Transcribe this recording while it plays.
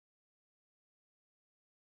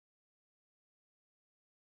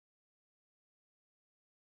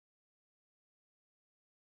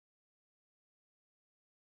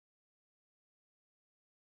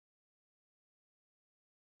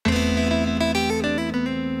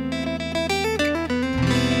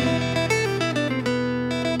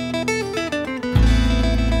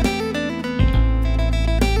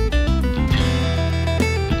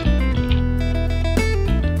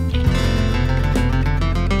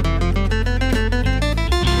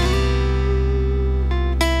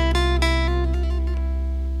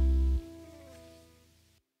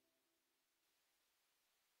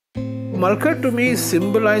Malkha to me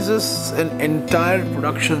symbolizes an entire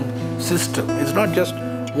production system. It's not just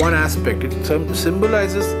one aspect. It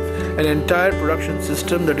symbolizes an entire production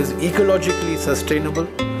system that is ecologically sustainable,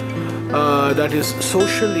 that is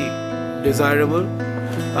socially desirable,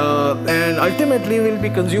 and ultimately will be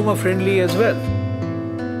consumer friendly as well.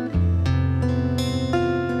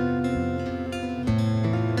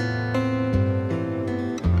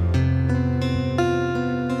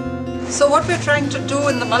 So what we're trying to do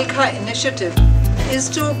in the Malkha initiative is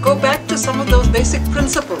to go back to some of those basic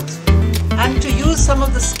principles and to use some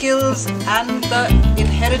of the skills and the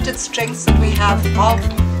inherited strengths that we have of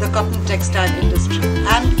the cotton textile industry,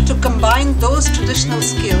 and to combine those traditional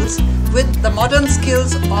skills with the modern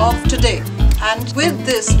skills of today. And with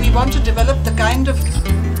this, we want to develop the kind of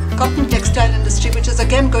cotton textile industry which is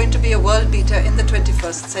again going to be a world beater in the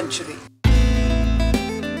 21st century.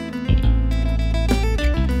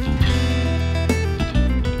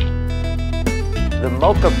 The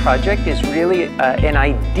Malkha project is really an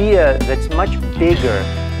idea that's much bigger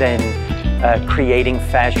than creating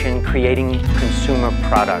fashion, creating consumer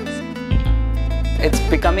products. It's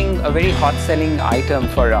becoming a very hot-selling item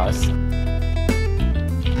for us.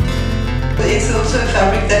 It's also a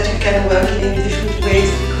fabric that you can work in different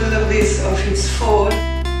ways because of its fold.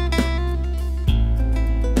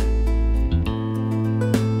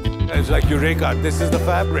 It's like Eureka, this is the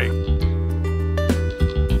fabric.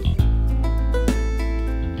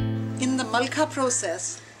 In the Malkha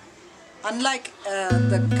process, unlike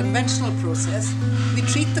the conventional process, we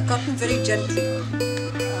treat the cotton very gently.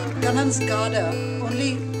 Kanan's garter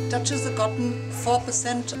only touches the cotton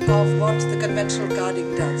 4% of what the conventional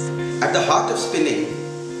carding does. At the heart of spinning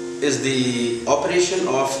is the operation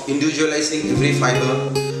of individualizing every fiber,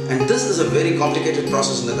 and this is a very complicated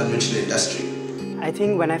process in the conventional industry. I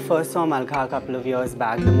think when I first saw Malkha a couple of years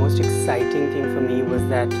back, the most exciting thing for me was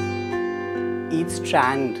that each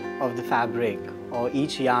strand of the fabric or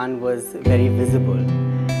each yarn was very visible.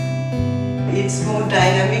 It's more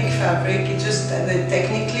dynamic fabric, it just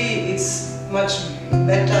technically it's much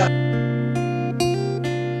better.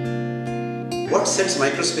 What sets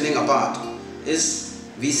microspinning apart is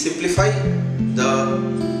we simplify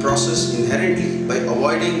the process inherently by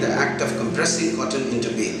avoiding the act of compressing cotton into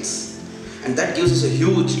bales, and that gives us a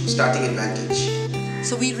huge starting advantage.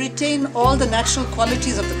 So we retain all the natural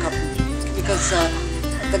qualities of the cotton because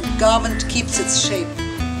the garment keeps its shape,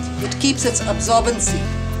 it keeps its absorbency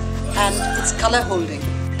and its color holding.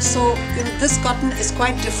 So this cotton is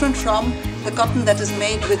quite different from the cotton that is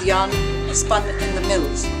made with yarn spun in the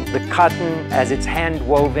mills. The cotton, as it's hand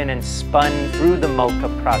woven and spun through the Malkha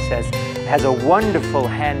process, has a wonderful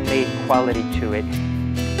handmade quality to it.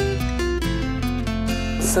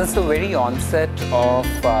 Since the very onset of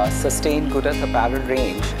Sustained Goodith apparel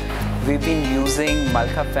range, we've been using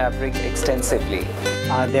Malkha fabric extensively.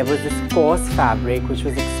 There was this coarse fabric which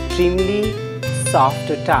was extremely soft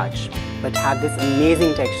to touch but had this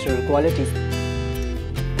amazing textural quality.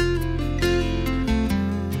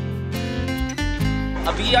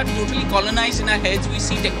 We are totally colonized in our heads. We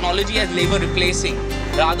see technology as labor replacing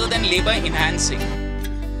rather than labor enhancing.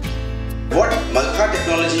 What Malkha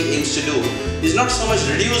technology aims to do is not so much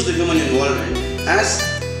reduce the human involvement as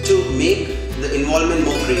to make the involvement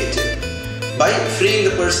more creative by freeing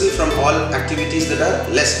the person from all activities that are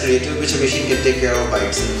less creative, which a machine can take care of by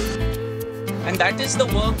itself. And that is the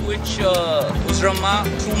work which Uzramma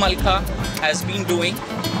through Malkha has been doing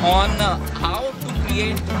on how to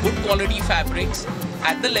create good quality fabrics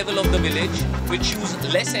at the level of the village which use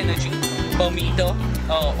less energy per meter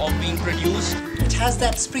of being produced. It has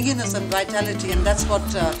that springiness and vitality, and that's what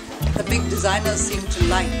the big designers seem to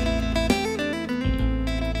like.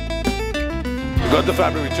 We got the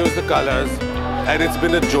fabric, we chose the colors, and it's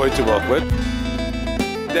been a joy to work with.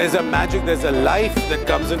 There's a magic, there's a life that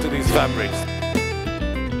comes into these fabrics.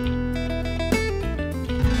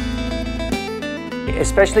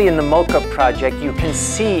 Especially in the Malkha project, you can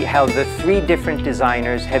see how the 3 different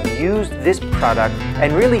designers have used this product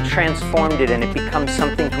and really transformed it, and it becomes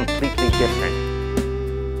something completely different.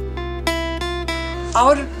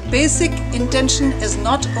 Our basic intention is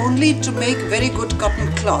not only to make very good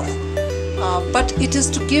cotton cloth, but it is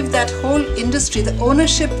to give that whole industry, the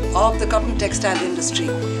ownership of the cotton textile industry,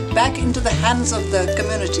 back into the hands of the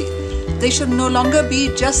community. They should no longer be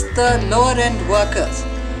just the lower end workers.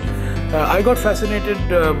 I got fascinated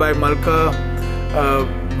by Malkha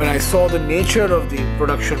when I saw the nature of the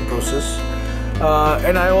production process,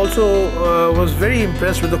 and I also was very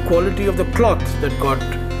impressed with the quality of the cloth that got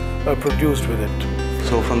produced with it.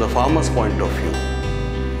 So from the farmer's point of view,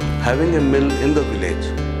 having a mill in the village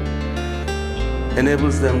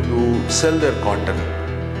enables them to sell their cotton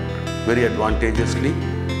very advantageously,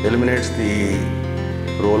 eliminates the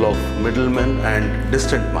role of middlemen and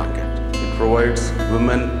distant market. It provides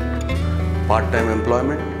women part-time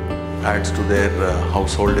employment, adds to their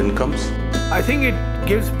household incomes. I think it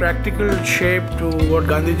gives practical shape to what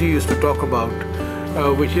Gandhiji used to talk about,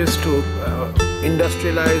 which is to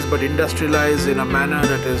industrialize, but industrialize in a manner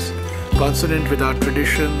that is consonant with our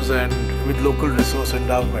traditions and with local resource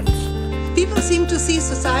endowments. People seem to see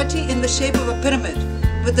society in the shape of a pyramid,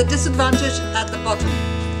 with the disadvantage at the bottom.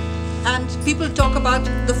 And people talk about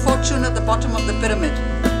the fortune at the bottom of the pyramid.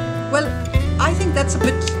 Well, I think that's a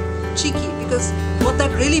bit cheeky, because what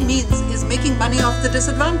that really means is making money off the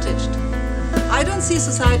disadvantaged. I don't see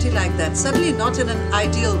society like that, certainly not in an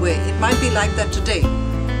ideal way. It might be like that today,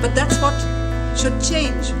 but that's what should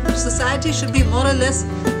change. Society should be more or less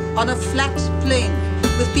on a flat plane,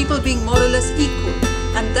 with people being more or less equal.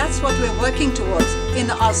 And that's what we're working towards in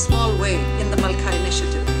our small way in the Malkha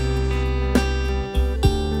initiative.